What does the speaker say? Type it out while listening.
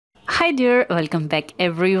Hi dear, welcome back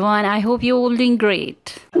everyone. I hope you're all doing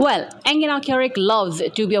great. Well, Engin Akyurek loves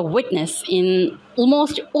to be a witness in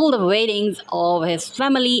almost all the weddings of his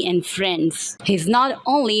family and friends. He not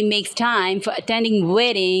only makes time for attending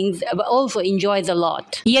weddings but also enjoys a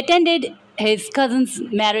lot. He attended his cousin's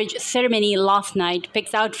marriage ceremony last night,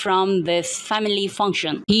 picks out from this family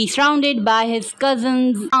function. He's surrounded by his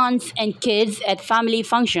cousins, aunts and kids at family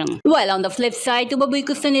function. Well, on the flip side, Tuba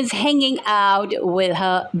Büyüküstün is hanging out with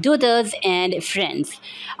her daughters and friends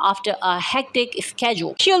after a hectic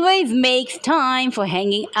schedule. She always makes time for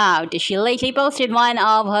hanging out. She lately posted one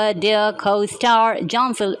of her dear co-star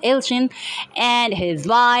Cansel Elçin and his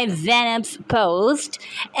wife Zeynep's post,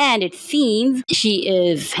 and it seems she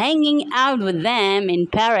is hanging out with them in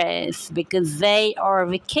Paris because they are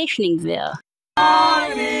vacationing there.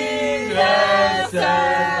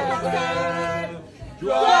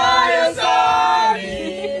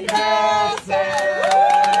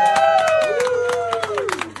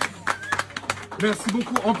 Merci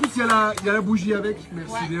beaucoup. En plus, il y a la bougie avec.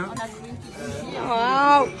 Merci bien.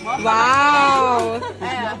 Wow! Wow!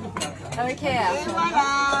 Merci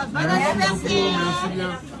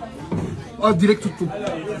bien. Oh, direkt tuttum.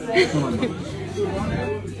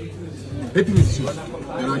 Hepiniz için.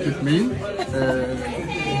 Merak etmeyin.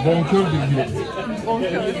 Bonkör bir dilek.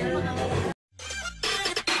 Bonkör.